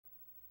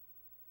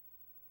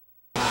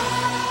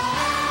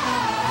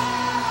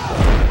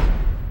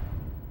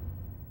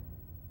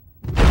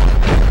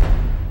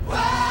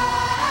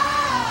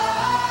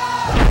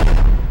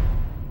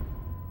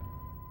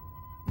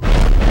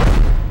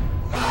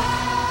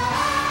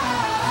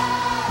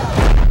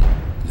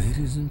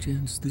Ladies and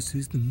gents, this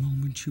is the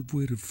moment you've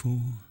waited for.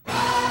 You've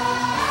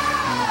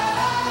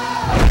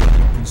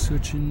been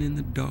searching in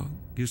the dark,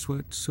 your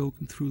sweat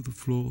soaking through the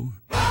floor.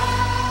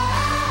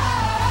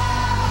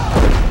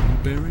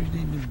 Buried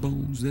in your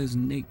bones, there's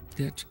an ache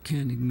that you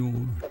can't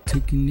ignore.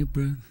 Taking your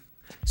breath,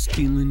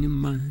 stealing your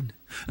mind,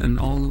 and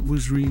all that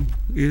was real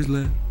is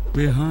left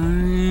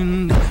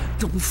behind.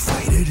 Don't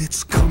fight it,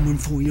 it's coming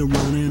for you,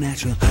 running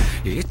at you.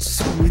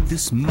 It's only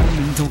this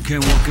moment, don't care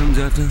what comes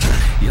after.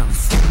 You'll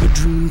feel a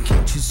dream,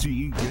 can't you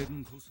see,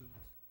 getting closer.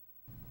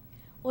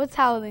 What's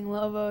howling,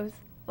 Lobos?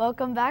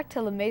 Welcome back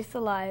to La Mesa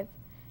Live.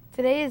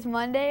 Today is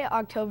Monday,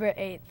 October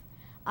 8th.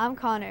 I'm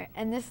Connor,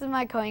 and this is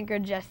my co-anchor,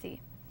 Jesse.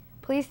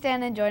 Please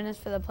stand and join us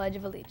for the Pledge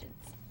of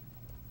Allegiance.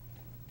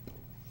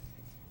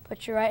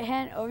 Put your right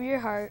hand over your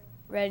heart.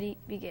 Ready,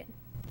 begin.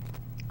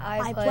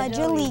 I pledge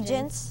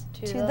allegiance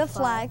to the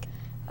flag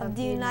of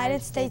the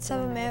United States of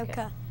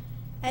America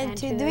and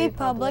to the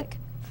republic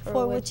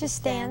for which it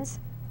stands,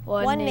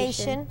 one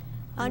nation,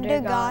 under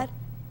God,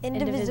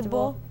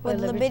 indivisible, with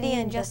liberty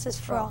and justice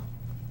for all.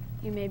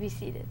 You may be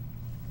seated.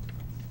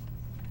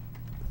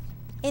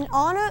 In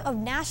honor of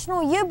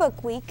National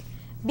Yearbook Week,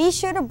 be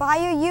sure to buy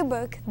your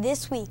yearbook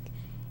this week.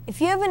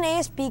 If you have an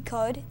ASB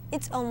code,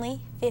 it's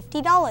only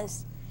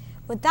 $50.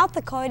 Without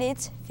the code,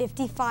 it's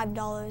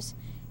 $55.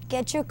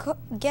 Get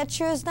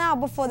yours now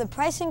before the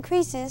price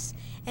increases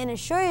and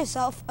assure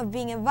yourself of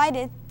being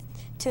invited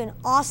to an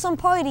awesome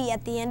party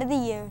at the end of the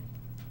year.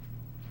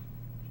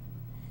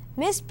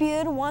 Miss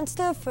Beard wants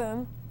to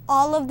affirm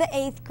all of the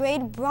 8th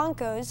grade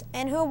Broncos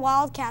and her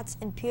Wildcats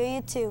in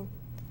Period 2.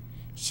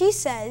 She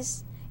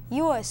says,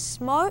 "You are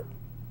smart,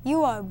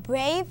 you are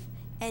brave,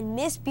 and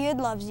Miss Beard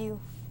loves you."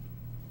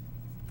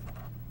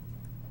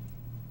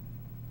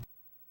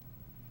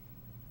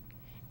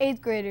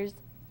 Eighth graders,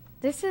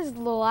 this is the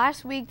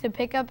last week to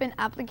pick up an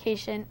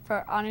application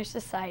for Honor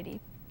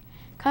Society.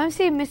 Come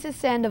see Mrs.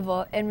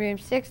 Sandoval in room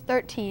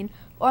 613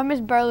 or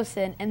Ms.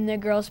 Burleson in the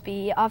girls'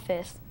 PE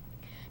office.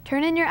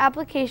 Turn in your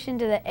application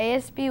to the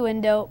ASB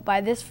window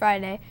by this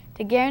Friday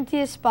to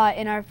guarantee a spot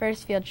in our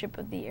first field trip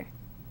of the year.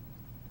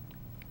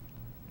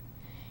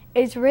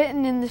 It's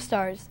written in the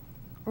stars.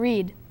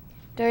 Read.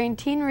 During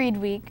Teen Read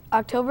Week,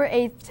 October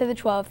 8th to the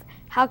 12th,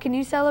 how can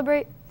you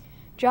celebrate?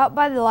 Drop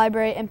by the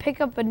library and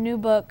pick up a new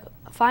book,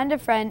 find a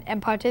friend,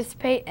 and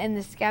participate in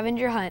the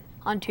scavenger hunt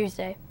on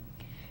Tuesday.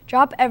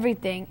 Drop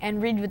everything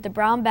and read with the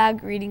Brown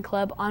Bag Reading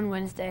Club on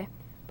Wednesday.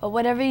 But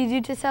whatever you do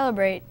to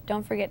celebrate,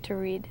 don't forget to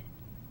read.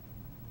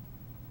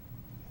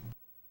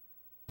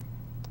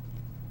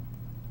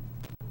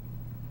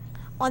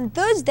 On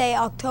Thursday,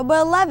 October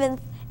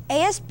 11th,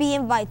 ASB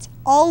invites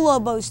all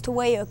Lobos to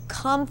wear your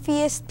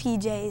comfiest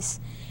PJs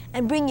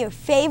and bring your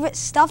favorite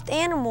stuffed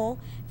animal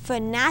for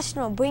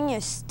National Bring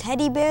Your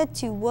Teddy Bear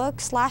to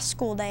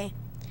Work/School Day.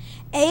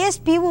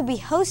 ASB will be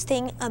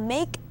hosting a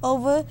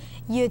Makeover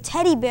Your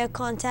Teddy Bear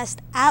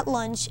contest at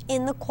lunch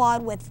in the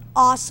quad with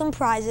awesome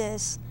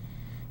prizes.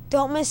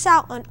 Don't miss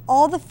out on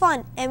all the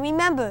fun, and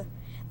remember,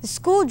 the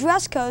school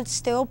dress code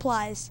still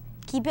applies.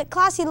 Keep it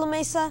classy, La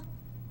Mesa.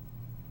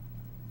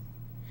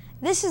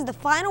 This is the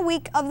final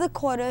week of the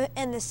quarter,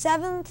 and the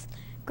 7th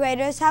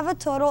graders have a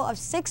total of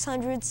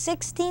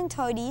 616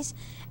 toadies,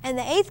 and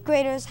the 8th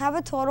graders have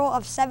a total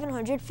of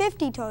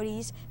 750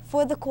 toadies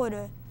for the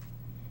quarter.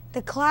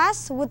 The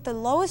class with the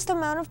lowest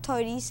amount of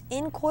toadies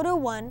in quarter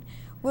 1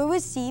 will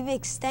receive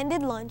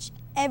extended lunch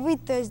every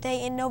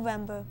Thursday in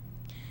November.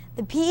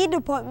 The PE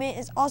department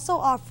is also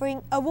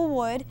offering a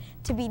reward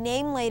to be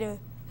named later.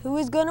 Who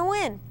is going to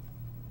win?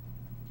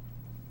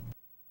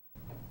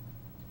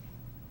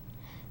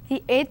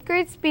 The 8th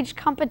grade speech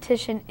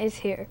competition is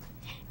here.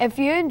 If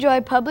you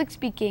enjoy public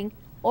speaking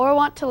or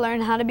want to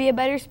learn how to be a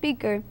better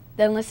speaker,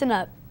 then listen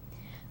up.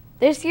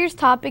 This year's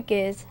topic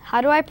is,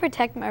 how do I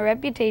protect my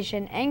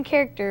reputation and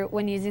character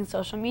when using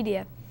social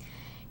media?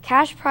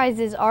 Cash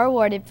prizes are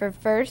awarded for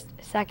first,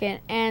 second,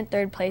 and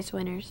third place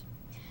winners.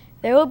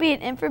 There will be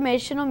an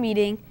informational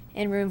meeting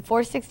in room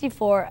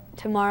 464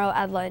 tomorrow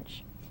at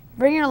lunch.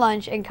 Bring your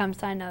lunch and come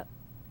sign up.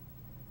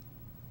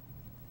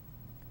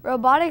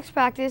 Robotics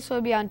practice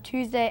will be on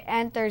Tuesday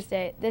and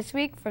Thursday this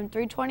week from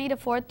 3:20 to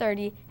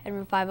 4:30 in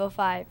room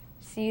 505.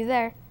 See you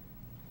there.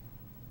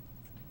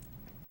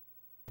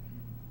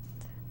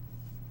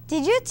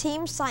 Did your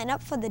team sign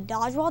up for the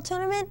dodgeball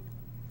tournament?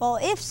 Well,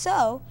 if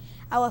so,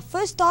 our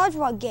first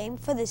dodgeball game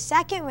for the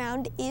second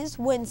round is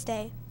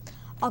Wednesday,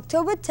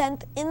 October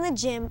 10th in the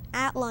gym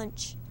at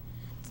lunch.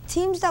 The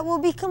teams that will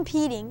be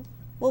competing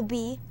will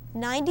be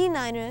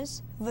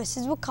 99ers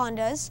versus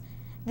Wakandas,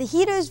 the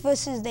Heaters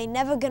versus They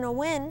Never Gonna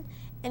Win,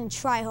 and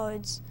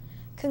Tryhards.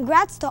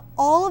 Congrats to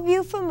all of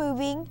you for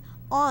moving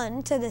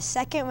on to the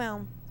second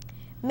round.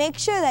 Make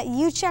sure that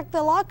you check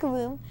the locker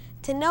room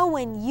to know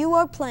when you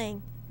are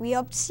playing. We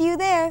hope to see you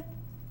there.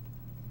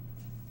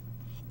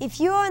 If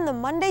you are in the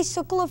Monday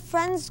Circle of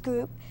Friends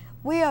group,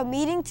 we are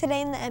meeting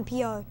today in the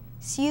NPR.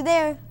 See you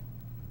there.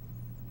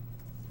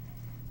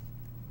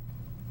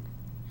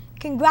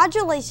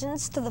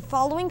 Congratulations to the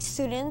following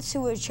students who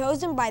were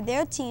chosen by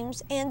their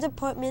teams and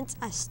departments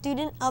as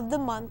Student of the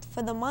Month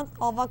for the month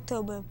of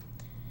October.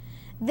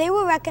 They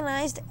were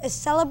recognized as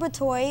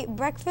celebratory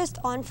breakfast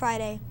on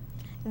Friday.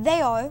 They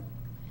are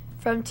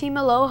From Team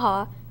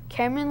Aloha,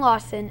 Cameron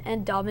Lawson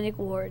and Dominic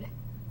Ward.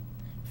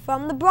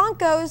 from the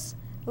Broncos,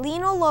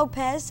 Lino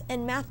Lopez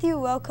and Matthew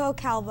Rocco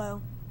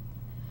Calvo.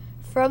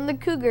 From the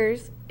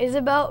Cougars,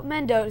 Isabel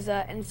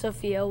Mendoza and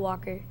Sophia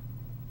Walker.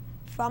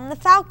 From the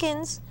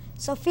Falcons,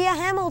 Sophia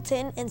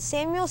Hamilton and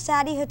Samuel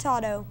Sadi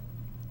Hurtado.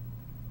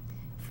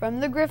 From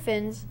the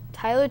Griffins,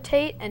 Tyler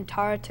Tate and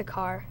Tara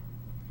Takar.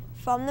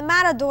 From the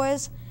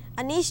Matadors,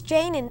 Anish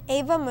Jain and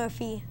Ava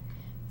Murphy.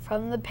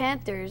 From the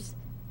Panthers,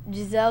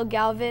 Giselle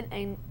Galvin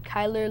and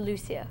Kyler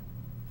Lucia.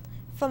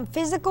 From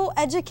Physical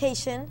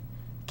Education,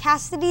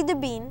 Cassidy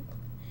DeBean,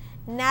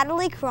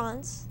 Natalie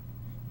Krantz,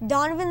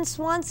 Donovan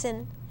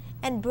Swanson,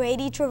 and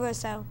Brady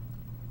Traverso.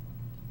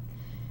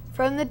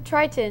 From the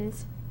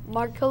Tritons,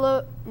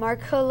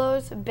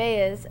 Marcelos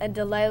Baez and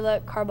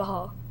Delilah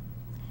Carbajal.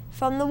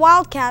 From the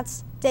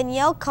Wildcats,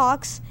 Danielle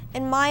Cox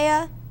and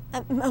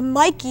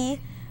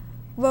Mikey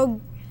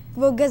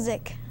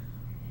Rogazik.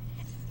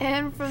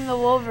 And from the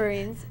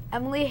Wolverines,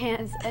 Emily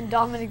Hans and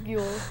Dominic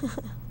Buell.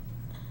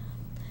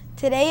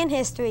 Today in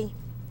history.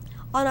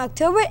 On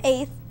October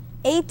 8th,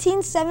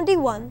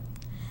 1871,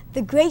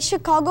 the Great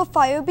Chicago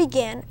Fire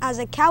began as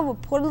a cow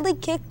reportedly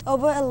kicked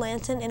over a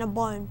lantern in a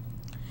barn.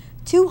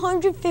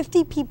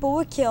 250 people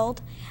were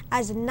killed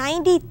as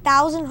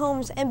 90,000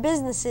 homes and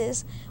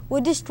businesses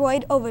were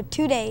destroyed over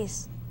 2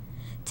 days.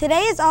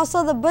 Today is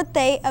also the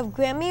birthday of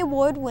Grammy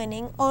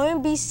Award-winning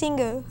R&B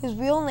singer whose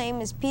real name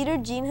is Peter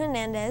Gene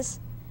Hernandez,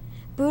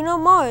 Bruno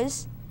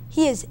Mars.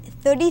 He is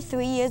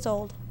 33 years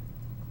old.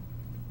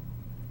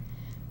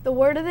 The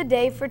word of the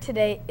day for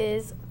today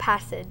is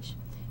passage.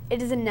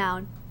 It is a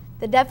noun.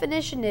 The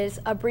definition is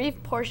a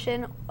brief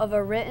portion of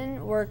a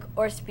written work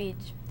or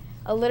speech,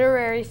 a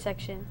literary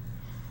section.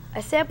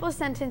 A sample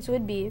sentence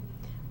would be,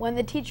 when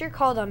the teacher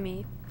called on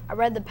me, I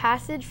read the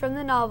passage from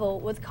the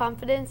novel with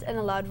confidence and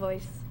a loud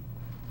voice.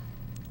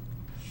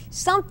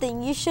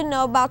 Something you should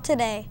know about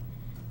today.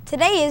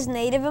 Today is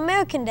Native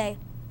American Day.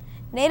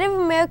 Native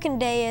American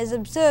Day is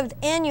observed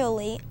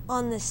annually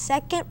on the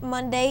second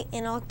Monday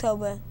in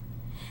October.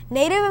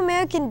 Native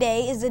American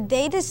Day is a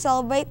day to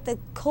celebrate the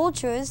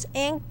cultures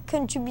and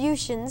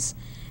contributions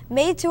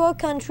made to our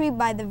country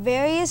by the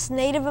various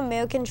Native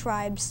American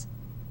tribes.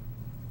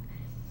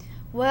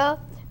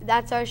 Well,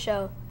 that's our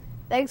show.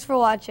 Thanks for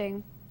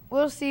watching.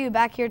 We'll see you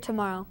back here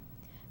tomorrow.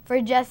 For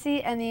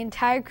Jesse and the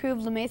entire crew of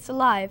La Mesa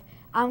Live,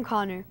 I'm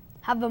Connor.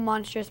 Have a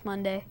monstrous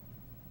Monday.